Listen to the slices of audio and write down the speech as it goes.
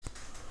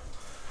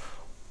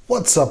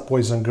What's up,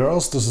 boys and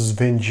girls? This is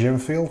Vin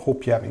Jimfield.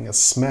 Hope you're having a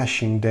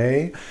smashing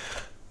day.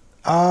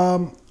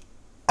 I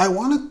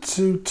wanted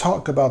to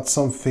talk about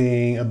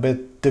something a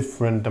bit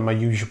different than my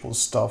usual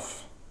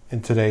stuff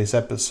in today's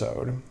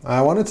episode.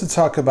 I wanted to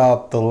talk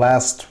about the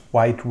last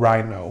white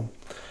rhino.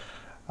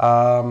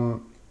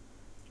 Earlier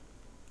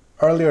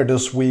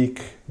this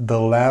week, the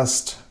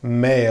last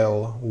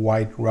male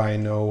white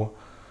rhino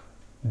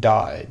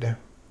died,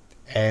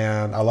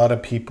 and a lot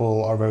of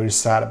people are very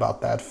sad about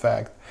that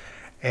fact.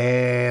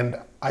 And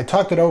I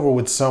talked it over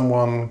with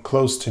someone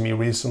close to me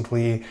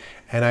recently,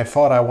 and I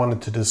thought I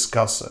wanted to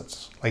discuss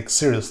it. Like,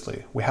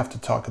 seriously, we have to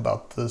talk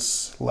about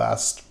this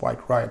last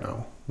white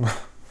rhino.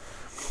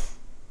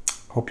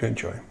 Hope you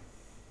enjoy.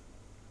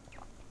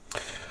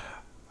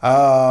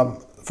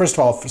 First of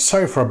all,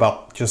 sorry for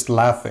about just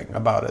laughing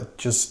about it.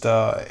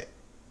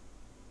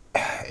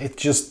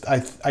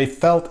 I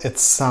felt it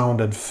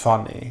sounded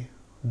funny.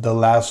 The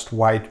last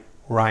white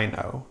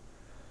rhino.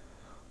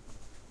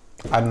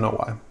 I don't know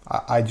why.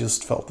 I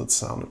just felt it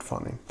sounded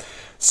funny.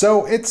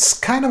 So it's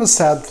kind of a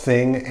sad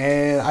thing,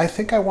 and I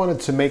think I wanted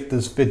to make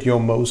this video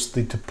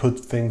mostly to put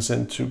things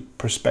into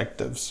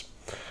perspectives.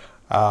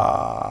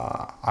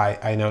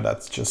 I know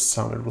that just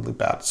sounded really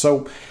bad.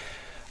 So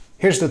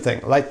here's the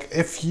thing. Like,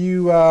 if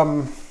you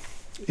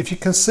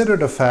consider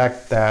the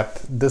fact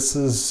that this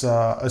is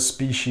a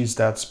species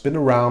that's been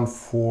around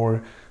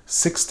for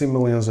 60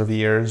 millions of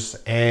years,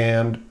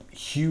 and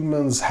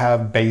humans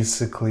have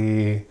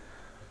basically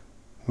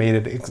made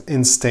it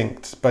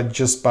instinct, but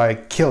just by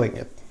killing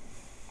it,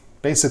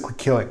 basically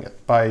killing it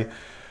by,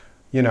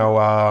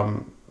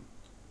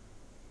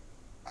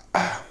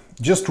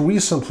 just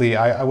recently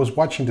I was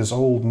watching this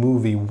old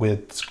movie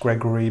with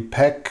Gregory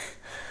Peck,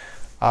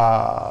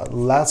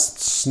 Last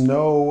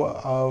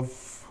Snow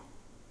of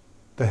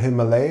the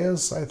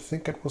Himalayas, I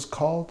think it was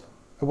called.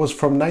 It was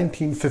from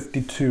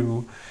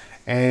 1952,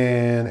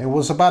 and it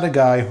was about a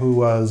guy who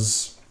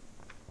was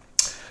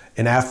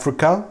in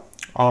Africa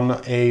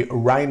on a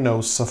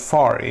rhino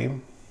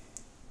safari.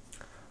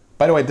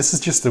 By the way, this is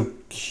just a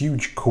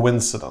huge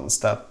coincidence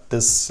that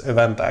this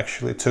event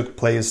actually took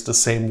place the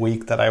same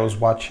week that I was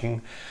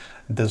watching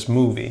this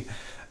movie.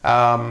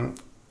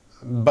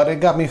 But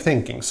it got me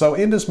thinking. So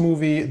in this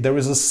movie, there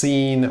is a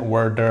scene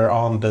where they're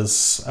on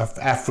this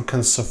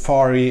African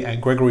safari,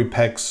 and Gregory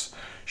Peck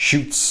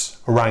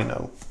shoots a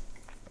rhino.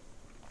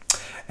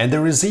 And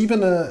there is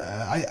even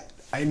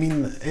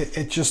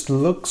it just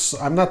looks,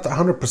 I'm not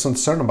 100%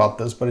 certain about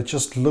this, but it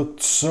just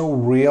looked so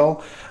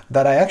real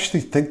that I actually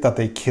think that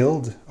they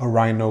killed a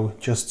rhino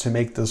just to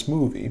make this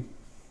movie.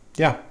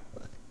 Yeah,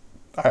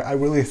 I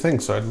really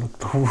think so. It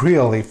looked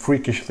really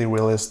freakishly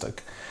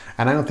realistic.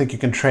 And I don't think you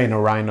can train a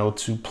rhino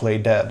to play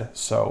dead.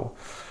 So,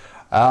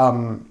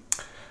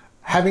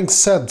 having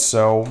said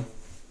so,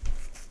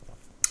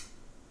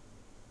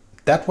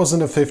 that was in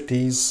the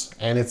 50s,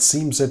 and it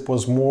seems it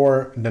was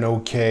more than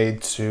okay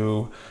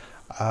to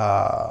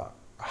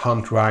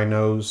hunt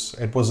rhinos.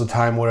 It was a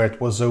time where it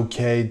was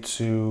okay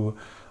to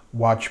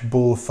watch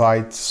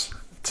bullfights.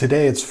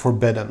 Today it's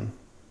forbidden.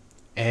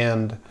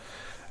 And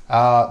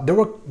there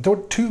were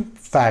two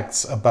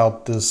facts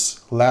about this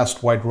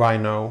last white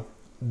rhino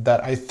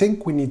that I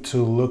think we need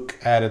to look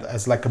at it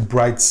as like a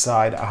bright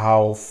side,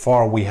 how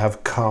far we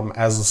have come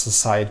as a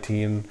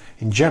society in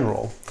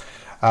general.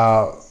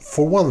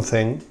 For one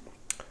thing,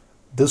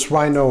 this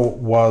rhino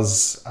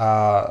was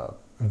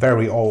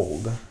very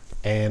old,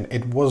 and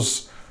it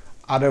was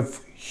out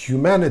of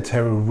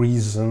humanitarian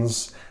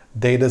reasons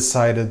they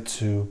decided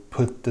to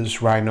put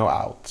this rhino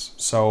out.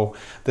 So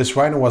this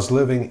rhino was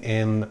living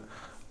in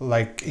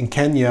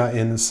Kenya,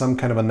 in some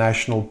kind of a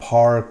national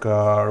park,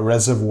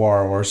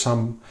 reservoir, or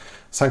some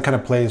kind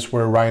of place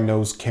where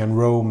rhinos can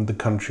roam the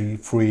country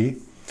free.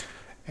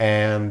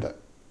 And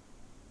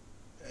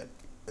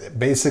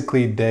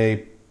basically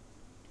they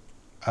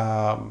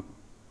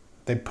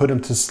put him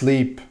to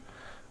sleep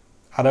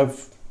out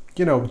of,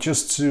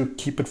 just to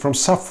keep it from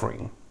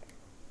suffering.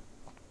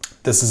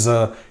 This is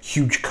a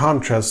huge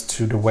contrast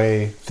to the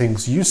way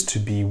things used to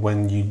be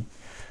when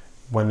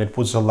it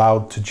was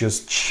allowed to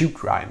just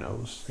shoot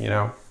rhinos,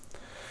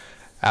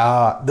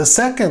 The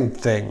second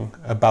thing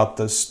about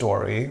this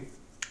story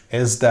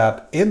is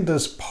that in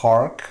this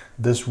park,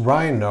 this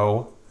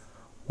rhino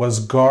was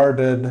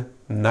guarded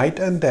night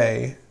and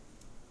day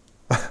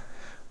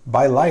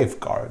by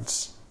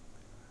lifeguards.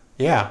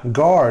 Yeah,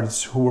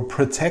 guards who were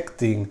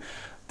protecting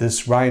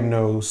this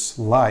rhino's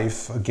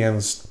life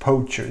against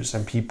poachers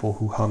and people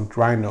who hunt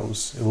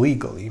rhinos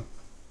illegally.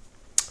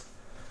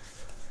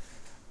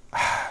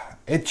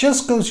 It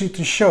just goes you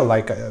to show,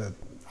 I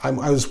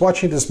was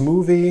watching this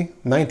movie,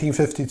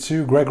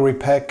 1952, Gregory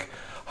Peck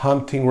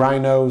hunting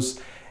rhinos,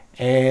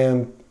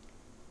 and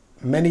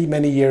many,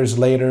 many years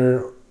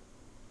later,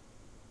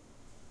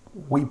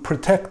 we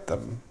protect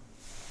them.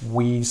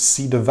 We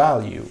see the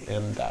value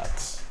in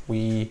that.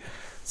 We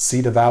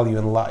see the value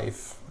in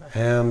life.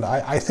 And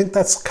I think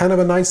that's kind of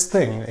a nice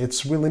thing.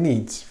 It's really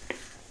neat.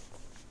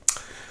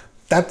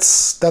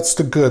 That's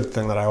the good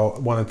thing that I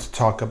wanted to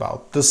talk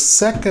about. The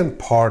second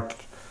part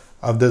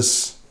of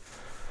this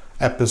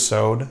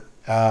episode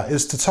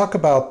is to talk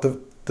about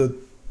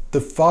the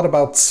thought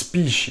about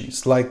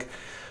species. Like,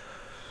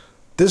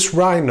 this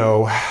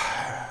rhino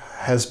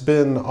has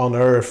been on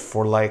Earth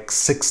for like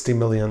 60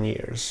 million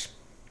years.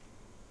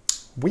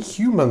 We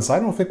humans, I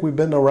don't think we've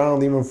been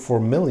around even for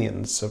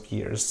millions of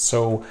years.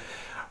 So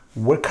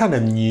we're kind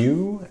of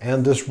new,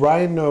 and this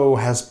rhino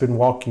has been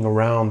walking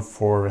around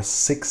for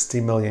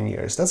 60 million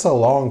years. That's a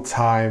long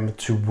time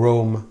to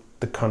roam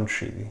the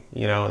country.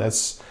 You know,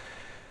 that's...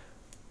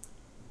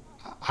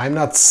 I'm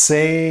not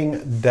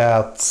saying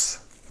that,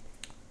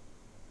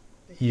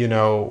 you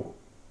know,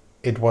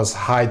 it was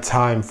high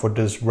time for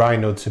this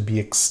rhino to be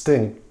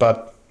extinct,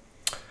 but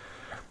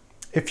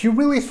if you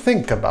really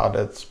think about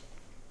it,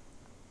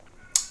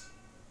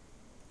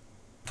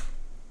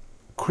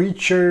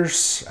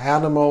 creatures,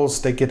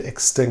 animals, they get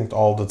extinct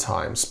all the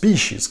time.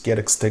 Species get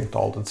extinct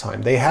all the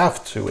time. They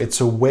have to.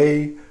 It's a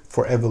way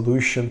for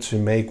evolution to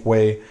make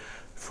way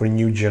for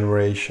new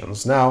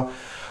generations. Now,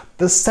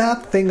 the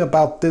sad thing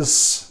about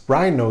this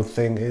rhino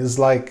thing is,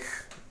 like,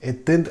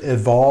 it didn't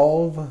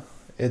evolve.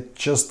 It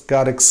just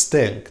got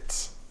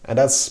extinct. And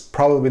that's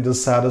probably the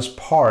saddest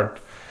part.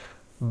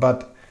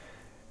 But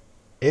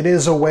it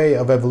is a way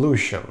of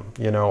evolution.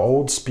 You know,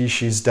 old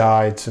species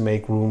die to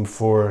make room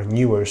for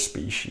newer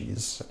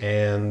species.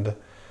 And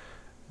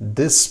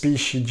this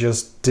species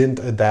just didn't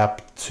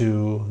adapt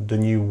to the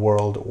new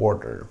world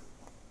order.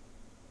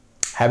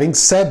 Having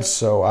said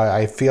so,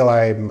 I feel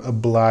I'm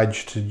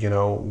obliged to, you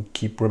know,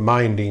 keep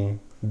reminding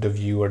the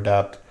viewer,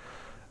 that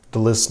the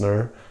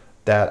listener,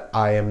 that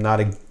I'm not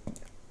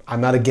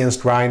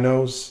against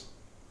rhinos.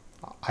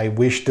 I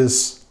wish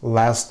this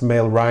last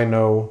male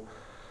rhino,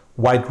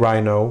 white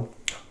rhino,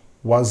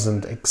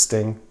 wasn't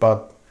extinct,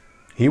 but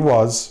he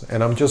was,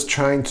 and I'm just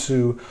trying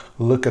to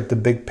look at the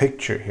big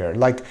picture here.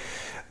 Like,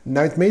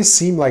 now it may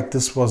seem like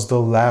this was the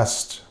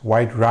last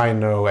white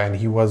rhino, and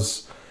he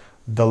was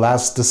the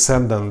last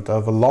descendant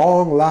of a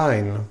long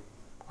line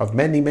of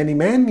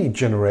many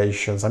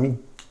generations. I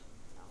mean,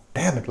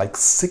 damn it, like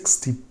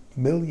 60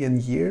 million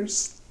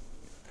years?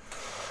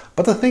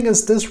 But the thing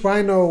is, this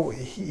rhino,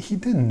 he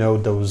didn't know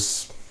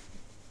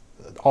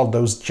all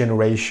those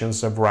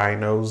generations of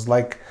rhinos.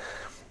 Like,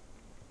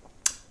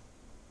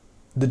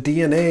 the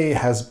DNA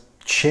has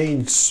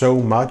changed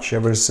so much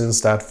ever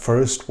since that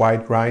first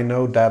white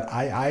rhino that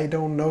I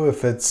don't know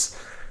if it's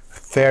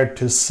fair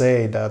to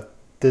say that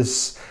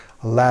this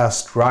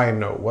last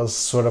rhino was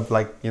sort of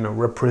like, you know,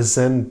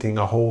 representing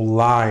a whole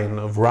line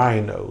of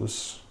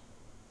rhinos.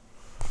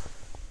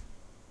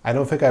 I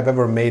don't think I've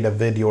ever made a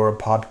video or a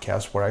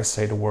podcast where I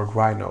say the word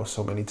rhino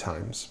so many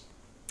times.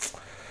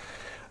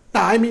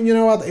 Now, I mean, you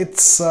know what?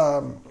 It's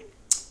the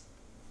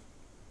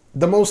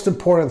most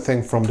important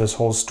thing from this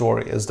whole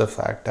story is the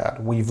fact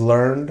that we've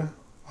learned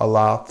a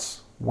lot.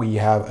 We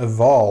have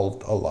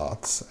evolved a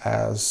lot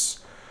as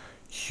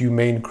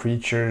humane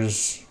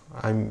creatures.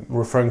 I'm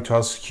referring to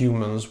us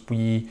humans.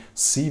 We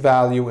see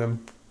value in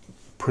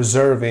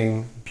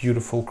preserving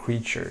beautiful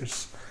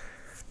creatures.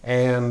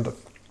 And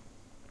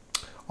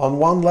on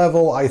one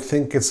level, I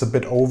think it's a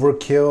bit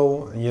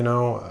overkill, you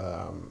know,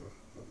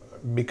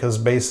 because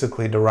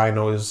basically the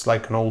rhino is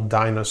like an old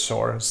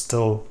dinosaur,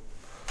 still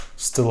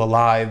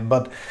alive.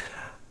 But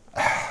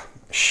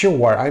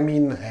sure, I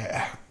mean,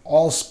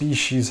 all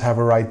species have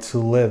a right to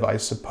live, I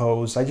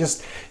suppose. I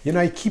just, you know,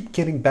 I keep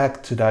getting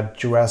back to that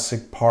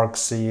Jurassic Park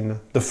scene,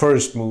 the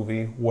first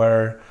movie,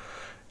 where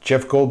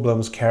Jeff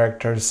Goldblum's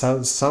character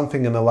says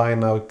something in the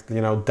line of, you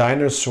know,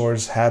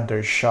 dinosaurs had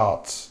their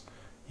shots,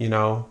 you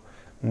know,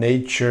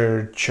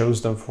 nature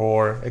chose them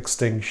for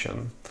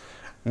extinction.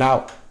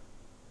 Now,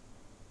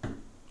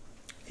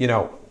 you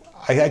know,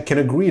 I can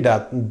agree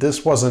that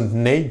this wasn't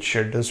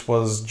nature, this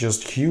was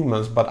just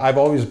humans, but I've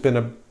always been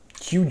a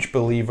huge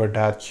believer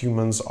that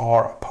humans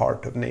are a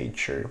part of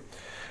nature.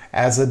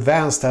 As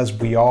advanced as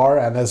we are,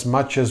 and as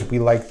much as we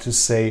like to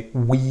say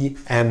we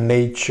and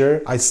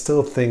nature, I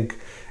still think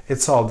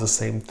it's all the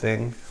same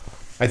thing.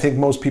 I think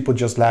most people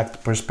just lack the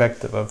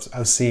perspective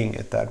of seeing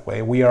it that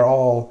way. We're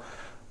all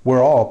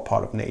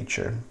part of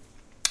nature.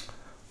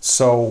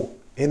 So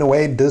in a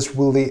way, this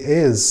really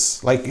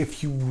is, like,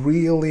 if you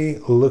really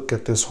look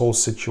at this whole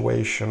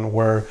situation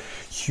where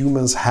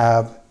humans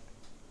have,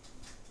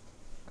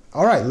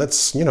 all right,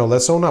 let's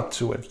own up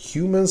to it.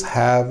 Humans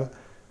have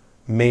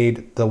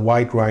made the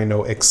white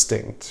rhino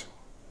extinct.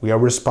 We are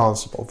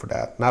responsible for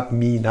that. Not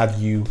me, not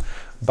you,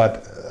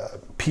 but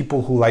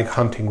people who like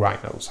hunting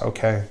rhinos,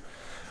 okay?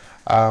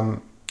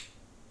 I'm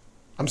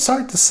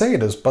sorry to say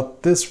this,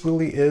 but this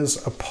really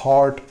is a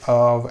part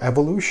of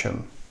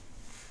evolution.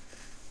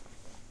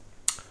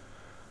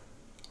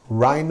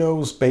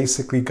 Rhinos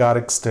basically got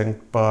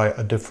extinct by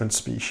a different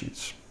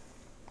species.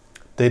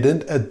 They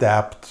didn't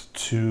adapt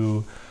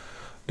to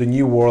the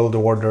new world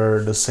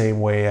order the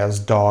same way as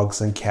dogs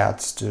and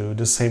cats do,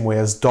 the same way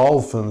as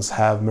dolphins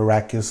have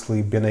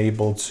miraculously been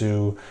able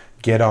to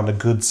get on the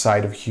good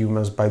side of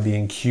humans by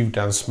being cute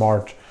and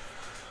smart.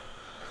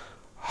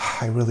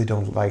 I really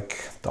don't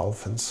like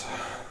dolphins.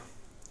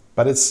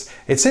 But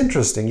it's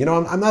interesting, you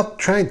know, I'm not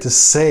trying to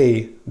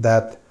say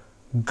that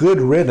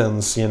good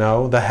riddance, you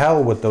know, the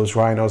hell with those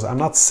rhinos. I'm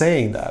not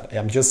saying that.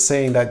 I'm just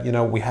saying that, you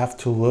know, we have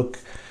to look.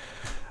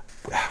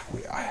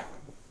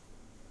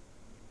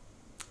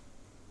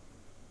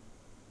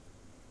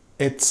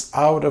 It's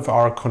out of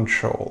our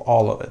control,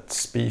 all of it,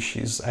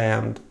 species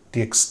and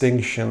the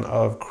extinction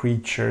of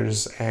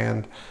creatures.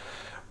 And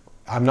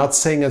I'm not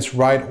saying it's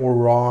right or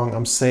wrong.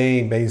 I'm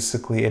saying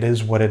basically it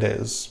is what it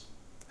is.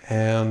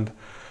 And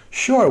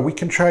sure, we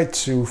can try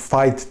to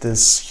fight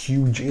this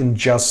huge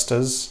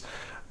injustice,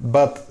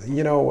 but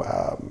you know,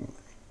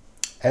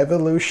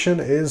 evolution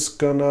is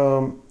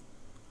gonna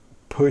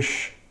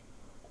push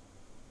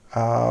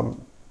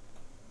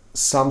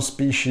some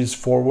species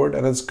forward,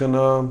 and it's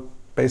gonna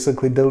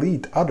basically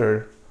delete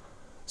other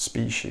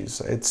species.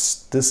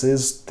 This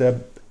is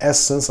the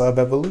essence of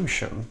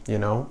evolution, you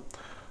know.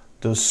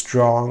 The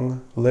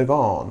strong live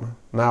on.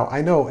 Now,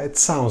 I know it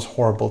sounds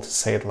horrible to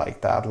say it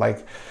like that.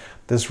 Like,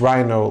 this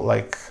rhino,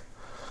 like,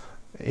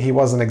 he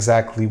wasn't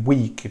exactly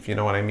weak, if you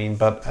know what I mean.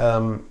 But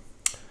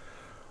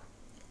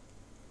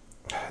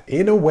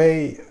in a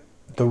way,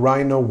 the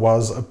rhino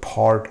was a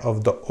part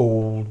of the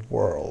old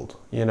world,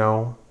 you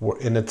know,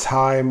 in a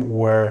time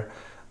where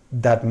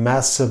that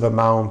massive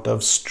amount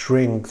of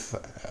strength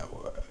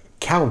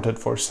counted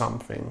for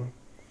something.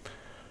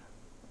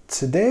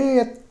 Today,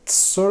 it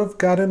sort of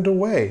got in the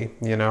way,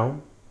 you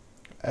know.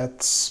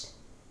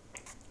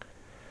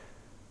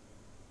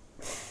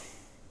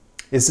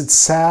 Is it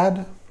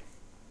sad?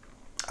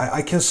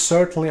 I can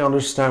certainly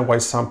understand why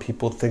some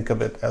people think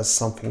of it as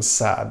something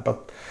sad,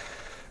 but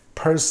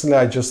personally,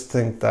 I just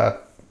think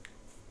that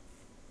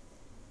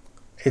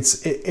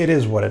it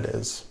is what it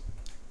is.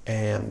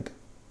 And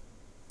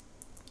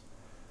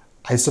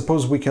I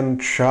suppose we can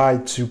try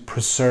to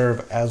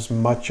preserve as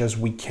much as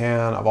we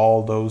can of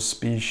all those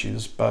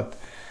species, but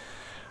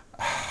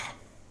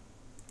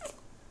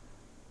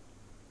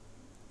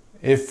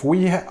if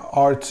we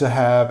are to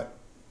have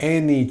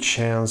any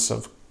chance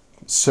of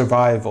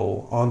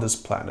survival on this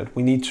planet,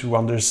 we need to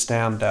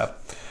understand that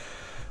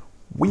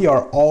we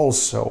are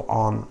also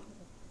on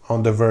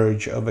the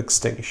verge of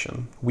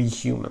extinction, we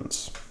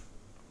humans.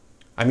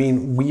 I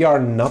mean, we are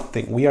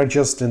nothing. We are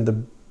just in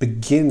the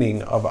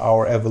beginning of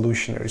our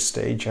evolutionary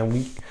stage,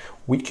 and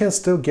we can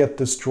still get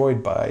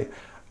destroyed by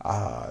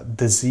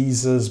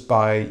diseases,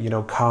 by, you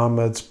know,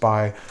 comets,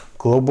 by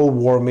global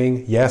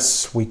warming.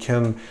 Yes, we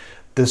can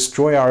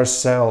destroy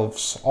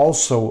ourselves,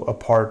 also a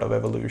part of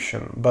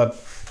evolution,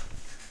 but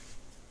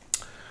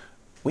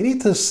we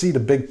need to see the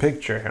big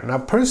picture here. Now,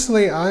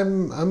 personally,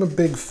 I'm a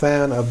big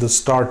fan of the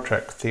Star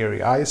Trek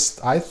theory. I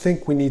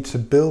think we need to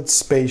build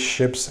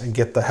spaceships and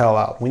get the hell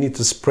out. We need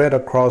to spread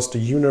across the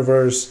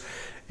universe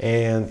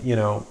and, you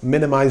know,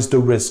 minimize the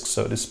risk,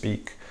 so to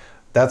speak.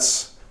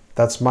 That's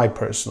my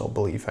personal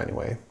belief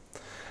anyway.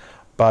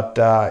 But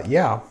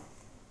yeah,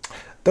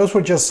 those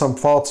were just some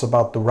thoughts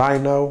about the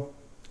rhino,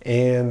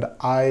 and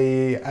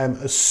I am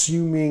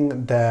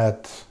assuming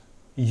that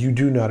you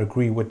do not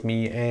agree with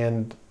me,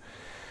 and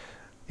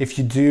if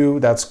you do,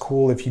 that's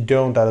cool. If you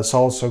don't, that is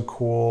also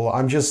cool.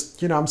 I'm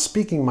just, you know, I'm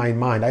speaking my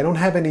mind. I don't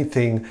have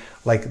anything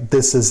like,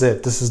 this is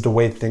it, this is the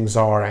way things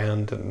are,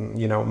 and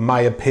you know, my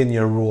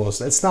opinion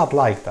rules. It's not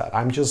like that.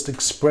 I'm just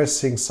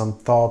expressing some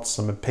thoughts,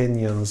 some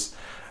opinions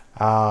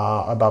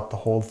about the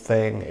whole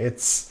thing.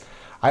 It's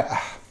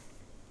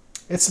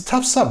a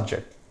tough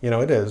subject, you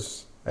know. It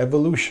is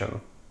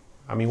evolution.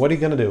 I mean, what are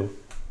you gonna do?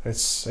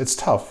 It's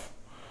tough.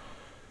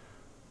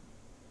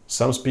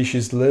 Some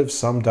species live,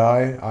 some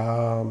die.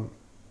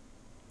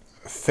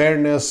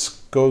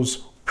 Fairness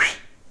goes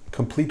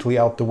completely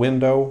out the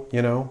window,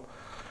 you know.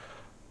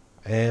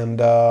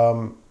 And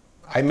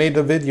I made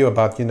a video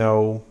about, you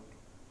know,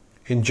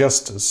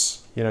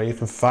 injustice. You know, you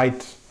can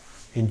fight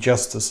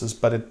injustices,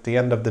 but at the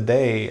end of the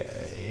day,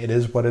 it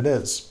is what it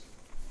is.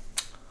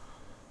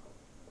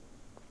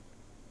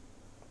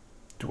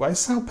 Do I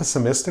sound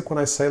pessimistic when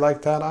I say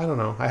like that? I don't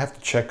know. I have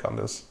to check on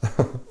this.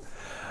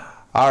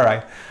 All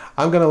right.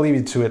 I'm going to leave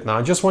you to it now.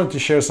 I just wanted to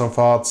share some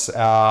thoughts.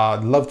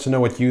 I'd love to know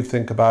what you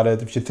think about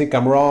it. If you think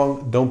I'm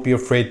wrong, don't be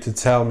afraid to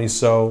tell me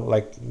so.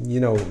 Like, you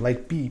know,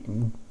 like be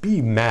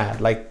mad.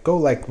 Like, go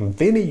like,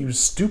 Vinny, you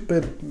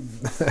stupid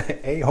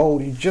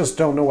a-hole. You just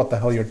don't know what the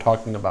hell you're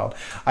talking about.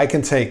 I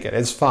can take it.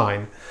 It's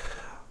fine.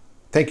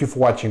 Thank you for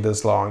watching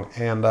this long,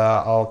 and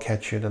I'll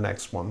catch you in the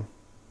next one.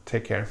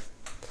 Take care.